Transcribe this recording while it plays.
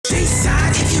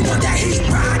B-side. If you want that heat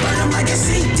ride, burn them like a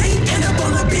CD, end up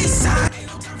on the B-side.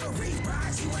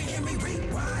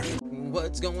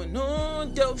 What's going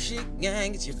on, dope shit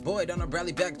gang? It's your boy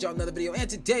DayumDahlia back to another video, and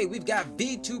today we've got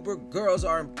VTuber Girls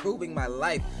Are Improving My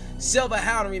Life Silva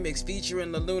Hound remix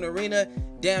featuring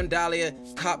LulunaRina,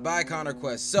 DayumDahlia, caught by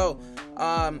Conquest. So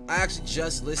I actually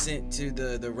just listened to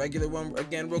the regular one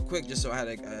again real quick, just so I had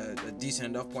a decent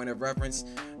enough point of reference.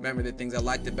 Remember the things I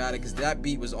liked about it, because that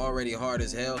beat was already hard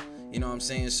as hell, you know what I'm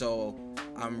saying? So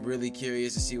I'm really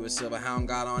curious to see what Silva Hound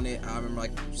got on it. I remember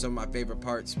like some of my favorite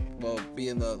parts, well,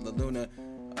 being the Luna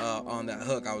on that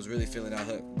hook. I was really feeling that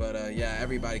hook. But yeah,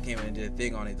 everybody came in and did a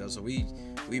thing on it though. So we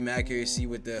mad curious to see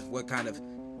what kind of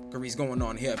career's going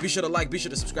on here. Be sure to like, be sure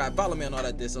to subscribe, follow me on all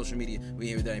that there social media. We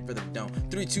here with that ain't further ado.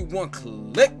 3, 2, 1,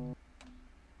 click.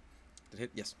 Did it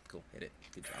hit? Yes, cool. Hit it.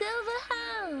 Good job. Silva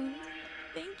Hound.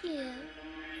 Thank you.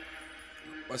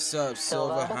 What's up,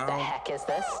 Silva Hound? What the heck is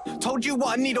this? Told you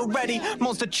what I need already.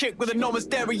 Monster chick with enormous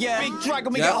derriere. Big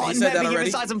dragon, we get hot and heavy. Give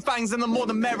size and fangs, and the more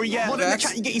the merrier. More than the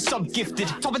chat, you get you sub-gifted.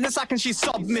 Top in the sack and she's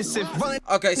submissive.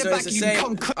 Okay, so it's the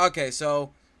same. Okay,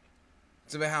 so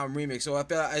Silva Hound remix. So I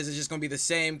feel like, is it just gonna be the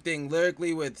same thing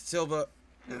lyrically with Silva,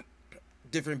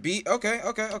 different beat? Okay.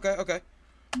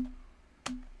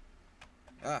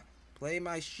 Play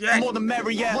my shit. More the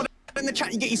merrier. In the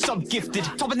chat, you get you sub-gifted.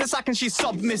 Top in the sack and she's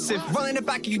submissive. Running it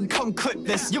back, you can come clip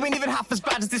this. You ain't even half as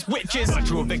bad as this witch is.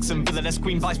 Virtual vixen, villainess,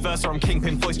 queen, vice versa. I'm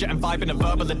kingpin, voice jet and vibe in a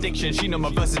verbal addiction. She know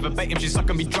my verses verbatim. She's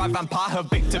sucking me dry, vampire, her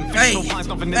victim. Fictional lines,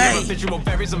 not vanilla, visual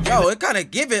berries and yo, it kind of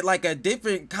give it like a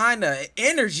different kind of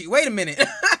energy. Wait a minute.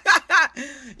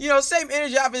 You know, same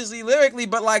energy obviously lyrically,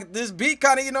 but like this beat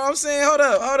kind of, you know what I'm saying? Hold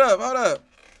up.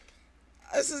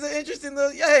 This is an interesting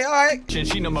little, yeah, alright.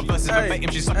 She know my verses verbatim,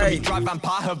 she's sucking me dry,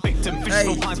 vampire, her victim.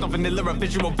 Fictional lines, not vanilla, a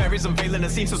visual berries and veiling a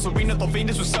scene. So Serena, the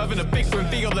Venus was serving a big room.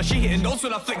 Feel that she hitting notes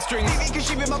when I flick strings. Cause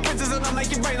she be my princess and I'm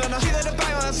making rain on her. She let her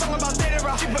bang on a song about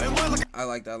data. She putting words like I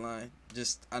like that line.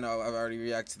 Just, I know I've already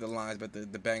reacted to the lines, but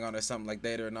the bang on or something like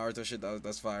Data or Naruto shit,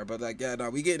 that's fire. But like, yeah, no,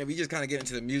 we just kind of get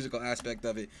into the musical aspect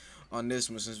of it on this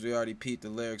one, since we already peeped the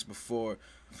lyrics before.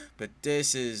 But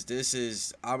this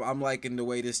is I'm liking the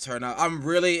way this turned out. I'm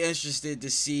really interested to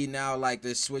see now like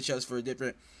the switch ups for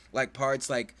different like parts,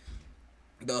 like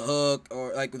the hook,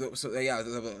 or like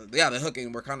the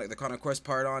hooking. We're kind of the Conquest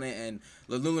part on it, and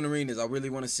the LulunaRina's. I really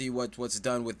want to see what's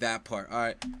done with that part. All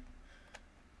right.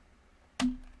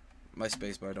 My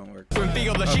spacebar don't work.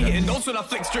 Feel that she hitting notes when I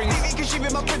flick strings. Cause she be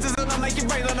my princess and I'm making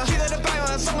rain on her. She let her bang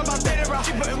on a song about data.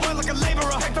 She putting words like a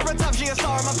laborer. Heck for a time, she a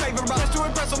star in my favorite. Just to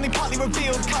impress, only partly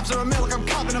revealed. Cops are a mill like I'm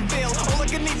carving a veil. All I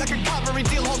can need like a cavalry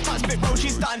deal. Hold tight, spit bro,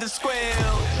 she's starting to squeal.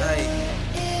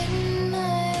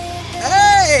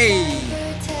 Hey!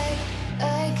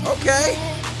 Okay.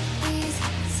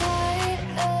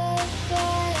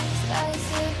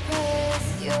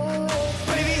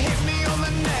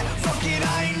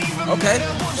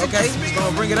 Okay, he's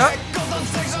gonna bring it up.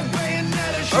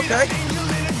 Okay.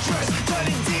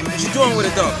 What you doing with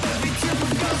it though?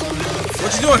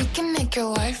 What you doing? Can make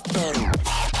your wife better.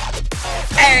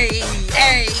 Hey!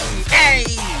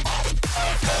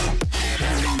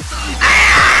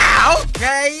 Ah,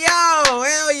 okay, yo,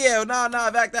 hell yeah. No,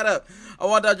 back that up. I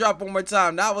want that drop one more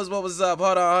time. That was what was up.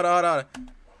 Hold on.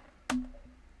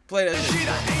 Play that shit.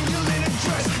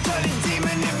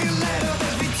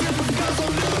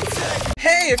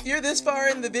 Hey, if you're this far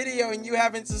in the video and you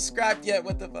haven't subscribed yet,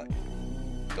 what the fuck?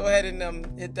 Go ahead and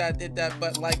hit that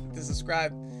button, like, to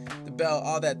subscribe, the bell,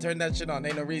 all that. Turn that shit on.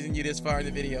 Ain't no reason you this far in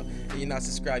the video and you're not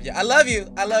subscribed yet. I love you.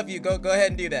 Go ahead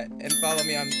and do that and follow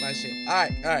me on my shit. All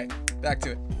right. Back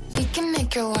to it. We can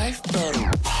make your wife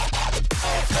better.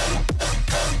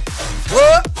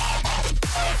 What?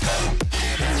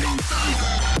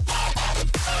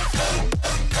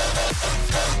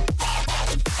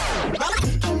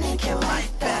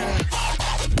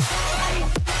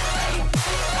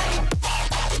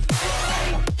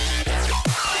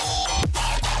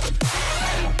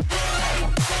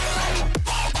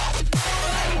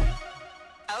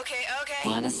 Okay.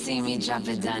 Wanna see me drop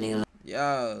it down?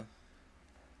 Yo,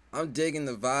 I'm digging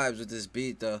the vibes with this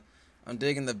beat though. I'm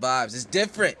digging the vibes. It's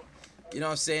different. You know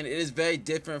what I'm saying? It is very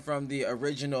different from the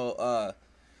original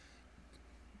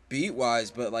beat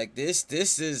wise, but like this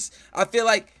is, I feel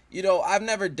like, you know, I've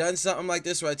never done something like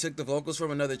this where I took the vocals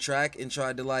from another track and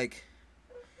tried to like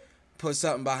put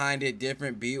something behind it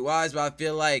different beat wise, but I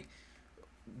feel like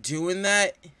doing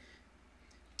that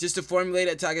just to formulate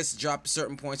it, to, I guess, drop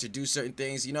certain points or do certain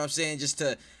things, you know what I'm saying, just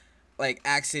to like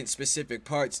accent specific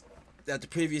parts that the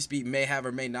previous beat may have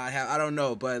or may not have. I don't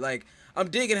know, but like I'm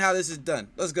digging how this is done.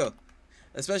 Let's go.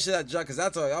 especially that drop, cause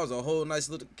that was a whole nice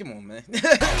little. Come on, man.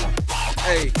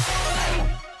 Hey.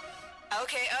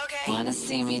 Okay. Wanna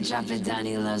see me drop it down?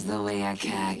 He loves the way I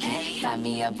cock it. Find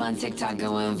me up on TikTok,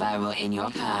 going viral in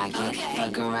your pocket.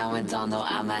 Fuck around with don't know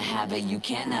I'm a habit. You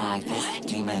can't knock this.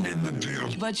 Demon in the deal.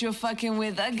 But you're fucking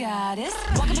with a goddess.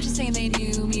 Walking up just saying they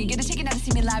knew me. Get a ticket now to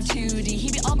see me live 2D.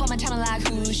 He be up on my channel like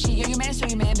who she? Yo, your man, so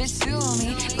your man, bitch, sue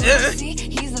me. See,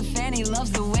 he's a fan. He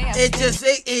loves the way I.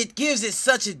 It gives it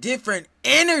such a different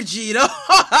energy, though.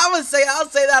 I'll say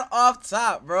that off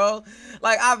top, bro.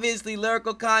 Like, obviously,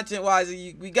 lyrical content wise,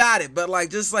 we got it, but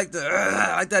like, just like the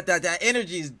like that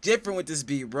energy is different with this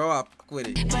beat, bro. I fuck with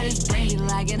it. But it's brainy,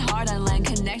 lagging hard on line,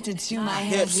 connected to my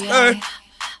hips. My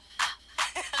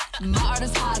art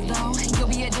is hot though. You'll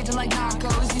be addicted like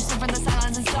narcos. You sit from the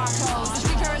sidelines and Starcos.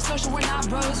 We parasocial, we're not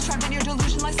bros. Trapped in your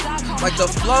delusion like Stockholm. Like the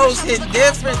flows hit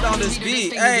different on this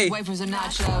beat. Hey. I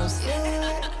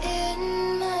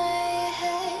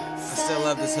still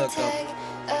love this hook though.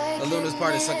 Luna's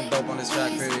part is sucking dope on this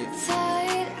track, period.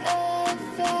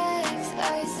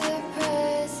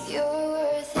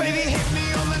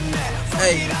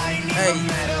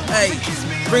 Hey,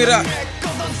 bring it up.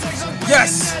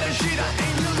 Yes,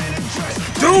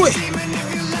 do it.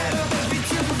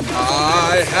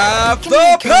 I have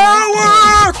the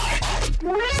power.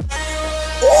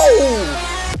 Ooh.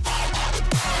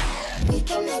 We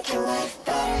can make your life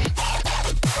better.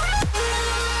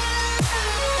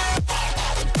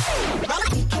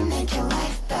 We can make your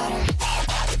life better.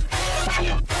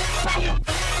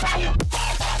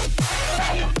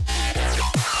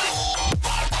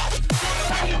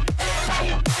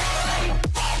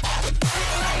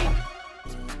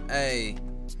 Hey,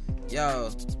 yo,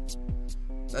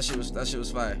 that shit was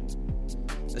fire.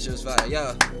 That shit was fire,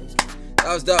 yo.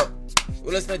 That was dope.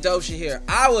 We're listening to dope shit here.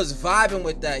 I was vibing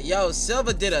with that, yo.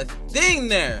 Silva did a thing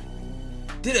there.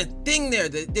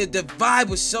 The vibe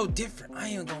was so different. I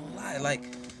ain't gonna lie,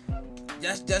 like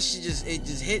that shit just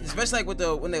hit, especially like with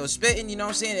when they were spitting. You know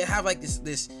what I'm saying? It have like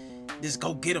this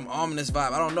go get 'em ominous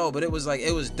vibe. I don't know, but it was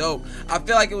dope. I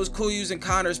feel like it was cool using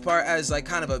Connor's part as like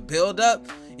kind of a build up.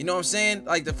 You know what I'm saying?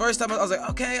 Like the first time I was like,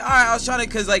 okay, all right. I was trying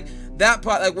to, cause like that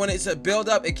part, like when it's a build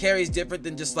up, it carries different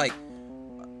than just like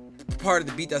part of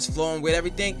the beat that's flowing with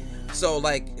everything. So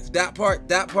like that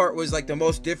part was like the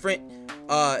most different.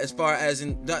 As far as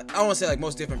in, I don't want to say like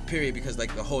most different period, because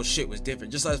like the whole shit was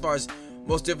different. Just as far as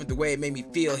most different, the way it made me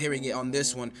feel hearing it on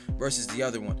this one versus the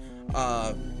other one.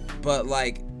 But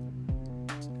like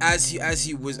as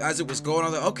it was going, I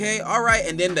was like, okay, all right.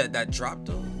 And then that drop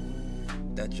though,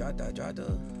 that drop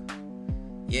though.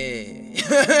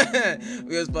 Yeah.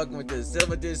 We was fucking with this.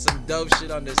 Silva did some dope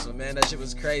shit on this one, man. That shit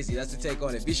was crazy. That's the take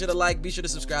on it. Be sure to like, be sure to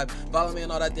subscribe, follow me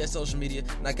on all that there social media,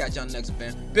 and I'll catch y'all on the next one,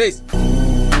 fam. Peace.